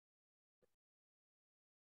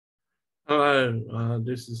Hello,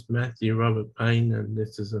 this is Matthew Robert Payne, and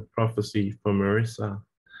this is a prophecy for Marissa.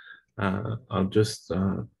 I'll just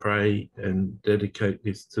pray and dedicate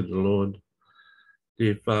this to the Lord.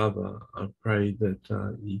 Dear Father, I pray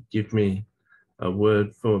that you give me a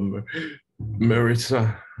word for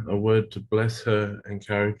Marissa, a word to bless her,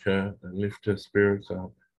 encourage her, and lift her spirits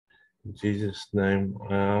up. In Jesus' name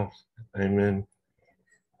I ask, amen.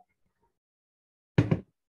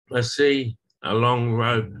 I see a long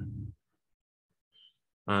rope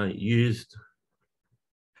used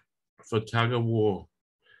for tug of war,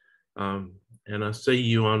 and I see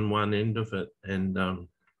you on one end of it, and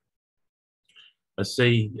I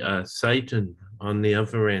see Satan on the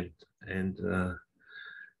other end, and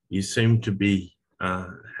you seem to be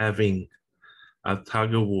having a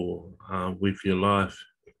tug of war with your life.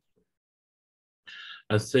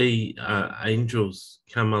 I see angels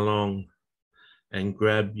come along and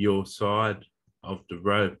grab your side of the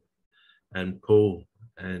rope and pull,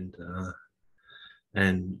 and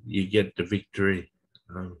you get the victory.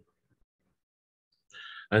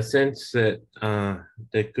 I sense that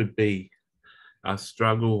there could be a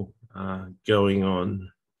struggle going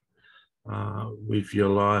on with your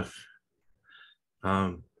life,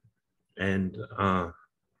 and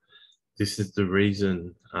this is the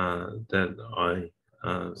reason that I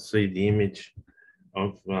see the image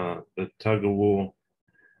of the tug of war.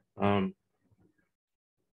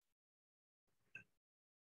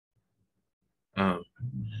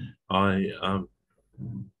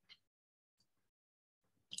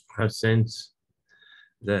 I sense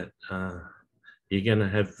that you're going to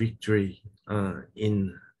have victory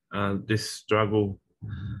in this struggle.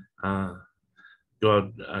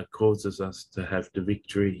 God causes us to have the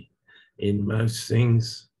victory in most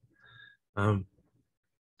things.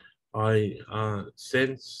 I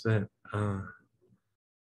sense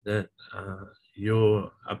that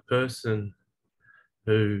you're a person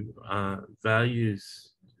who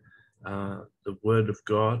values the Word of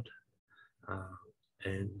God,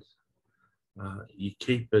 and you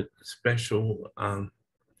keep it special.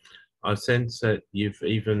 I sense that you've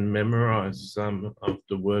even memorized some of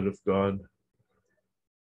the Word of God.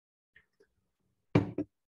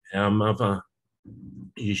 Our mother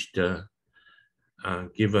used to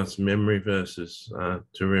give us memory verses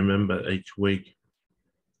to remember each week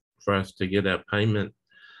for us to get our payment.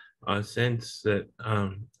 I sense that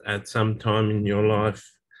at some time in your life,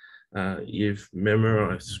 you've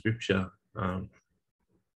memorized scripture, and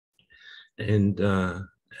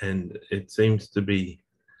it seems to be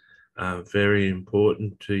very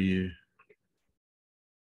important to you.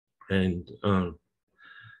 And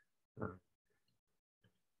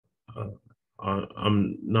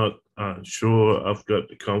I'm not sure I've got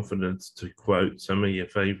the confidence to quote some of your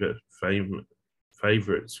favorite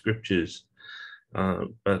scriptures,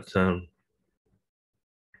 but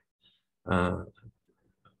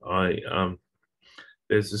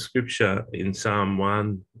there's a scripture in Psalm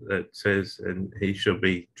 1 that says, "And he shall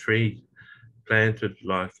be tree planted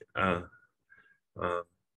like a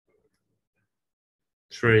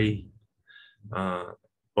tree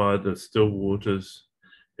by the still waters,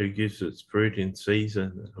 who gives its fruit in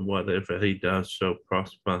season, and whatever he does shall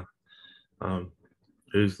prosper,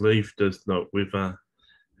 whose leaf does not wither,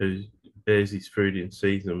 who bears his fruit in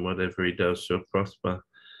season, whatever he does shall prosper."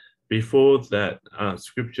 Before that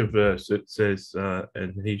scripture verse, it says,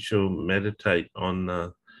 "And he shall meditate on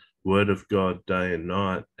the word of God day and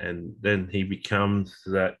night," and then he becomes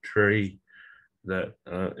that tree that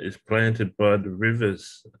is planted by the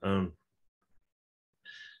rivers.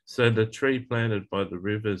 So the tree planted by the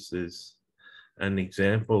rivers is an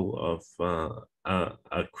example of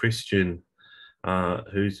a Christian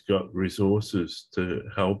who's got resources to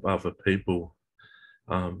help other people.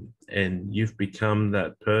 And you've become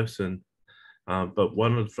that person. But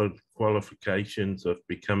one of the qualifications of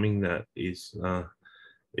becoming that is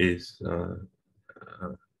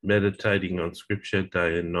meditating on scripture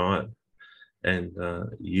day and night. And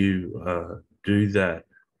you do that.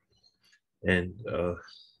 And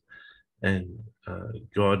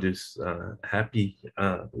God is happy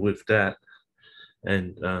with that.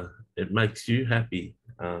 And it makes you happy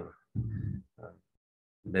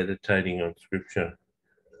meditating on scripture.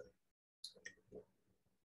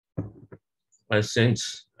 I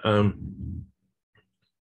sense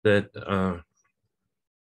that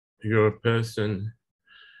you're a person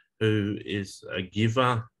who is a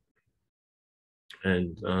giver,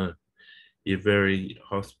 and you're very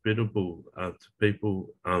hospitable to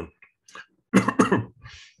people.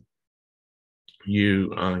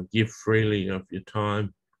 You give freely of your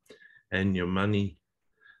time and your money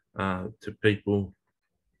to people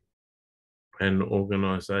and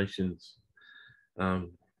organisations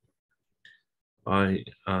I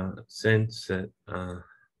sense that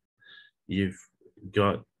you've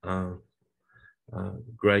got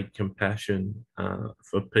great compassion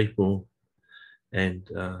for people, and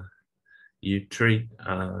you treat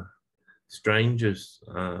strangers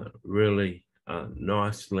really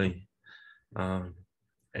nicely,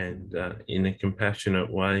 and in a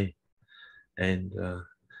compassionate way, and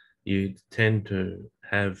you tend to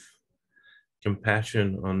have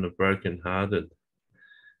compassion on the brokenhearted,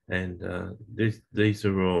 and these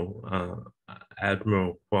are all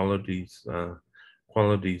admirable qualities,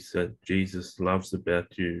 qualities that Jesus loves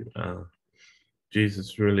about you.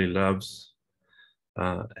 Jesus really loves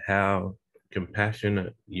how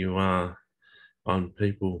compassionate you are on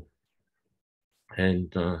people,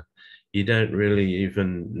 and you don't really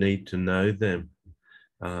even need to know them.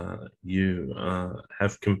 You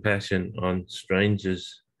have compassion on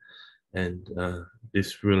strangers, and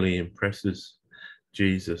this really impresses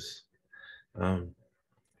Jesus.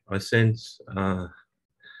 I sense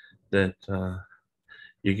that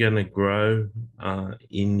you're going to grow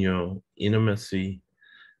in your intimacy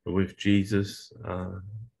with Jesus.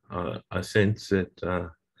 I sense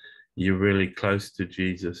that you're really close to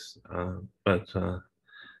Jesus, but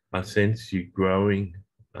I sense you growing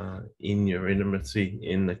in your intimacy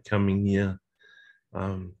in the coming year.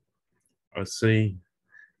 I see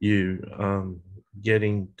you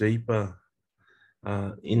getting deeper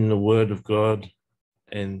in the Word of God,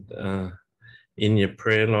 and in your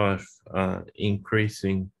prayer life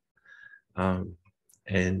increasing,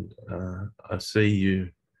 and I see you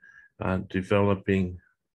developing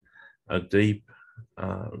a deep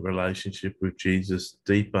relationship with Jesus,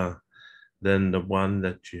 deeper than the one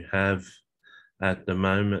that you have at the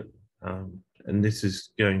moment. And this is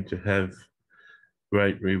going to have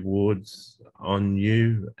great rewards on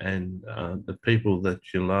you and the people that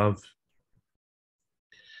you love.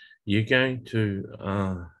 You're going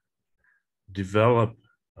to develop,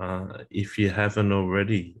 if you haven't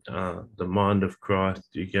already, the mind of Christ.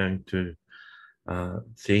 You're going to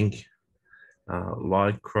think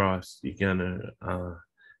like Christ. You're going to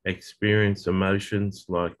experience emotions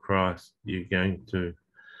like Christ. You're going to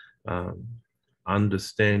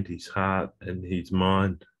understand his heart and his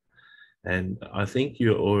mind. And I think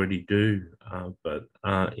you already do, but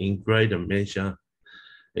in greater measure,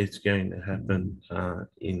 it's going to happen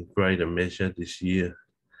in greater measure this year.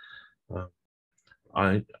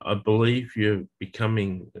 I believe you're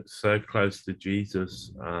becoming so close to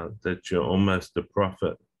Jesus that you're almost a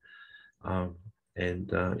prophet.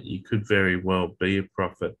 And you could very well be a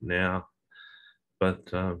prophet now. But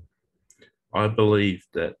I believe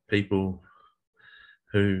that people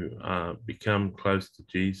who become close to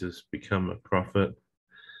Jesus become a prophet.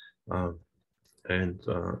 And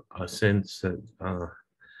I sense that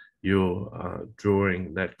you're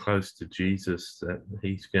drawing that close to Jesus, that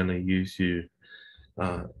he's going to use you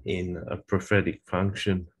in a prophetic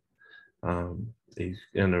function. He's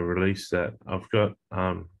going to release that. I've got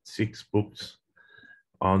 6 books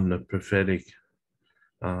on the prophetic.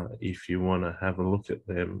 If you want to have a look at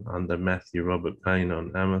them, under Matthew Robert Payne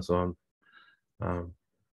on Amazon,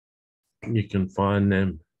 you can find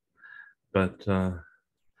them. But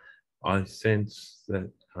I sense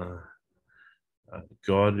that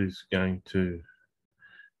God is going to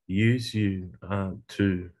use you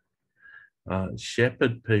to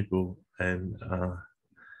shepherd people, and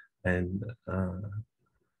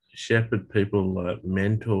shepherd people, like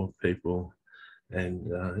mentor people,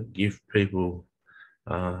 and give people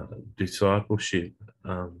discipleship.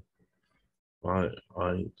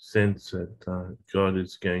 I sense that God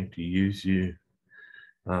is going to use you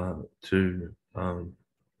to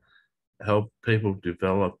help people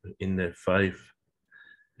develop in their faith,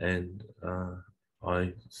 and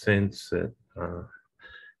I sense that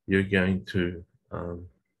you're going to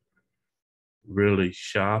really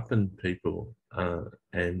sharpen people,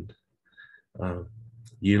 and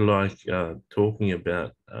you like talking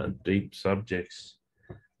about deep subjects.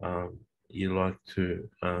 You like to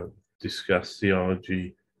discuss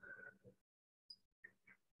theology,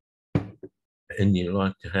 and you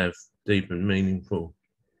like to have deep and meaningful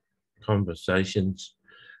conversations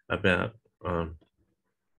about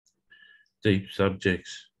deep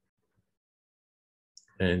subjects.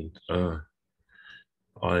 And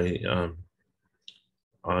I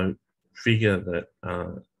figure that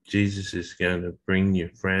Jesus is going to bring you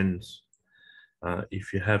friends,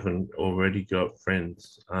 if you haven't already got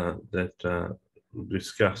friends that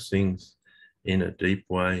discuss things in a deep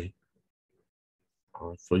way,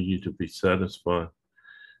 for you to be satisfied.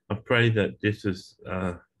 I pray that this has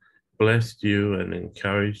blessed you and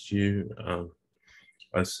encouraged you.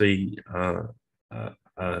 I see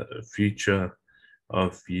a future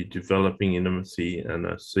of you developing intimacy, and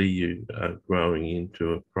I see you growing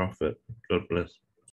into a prophet. God bless.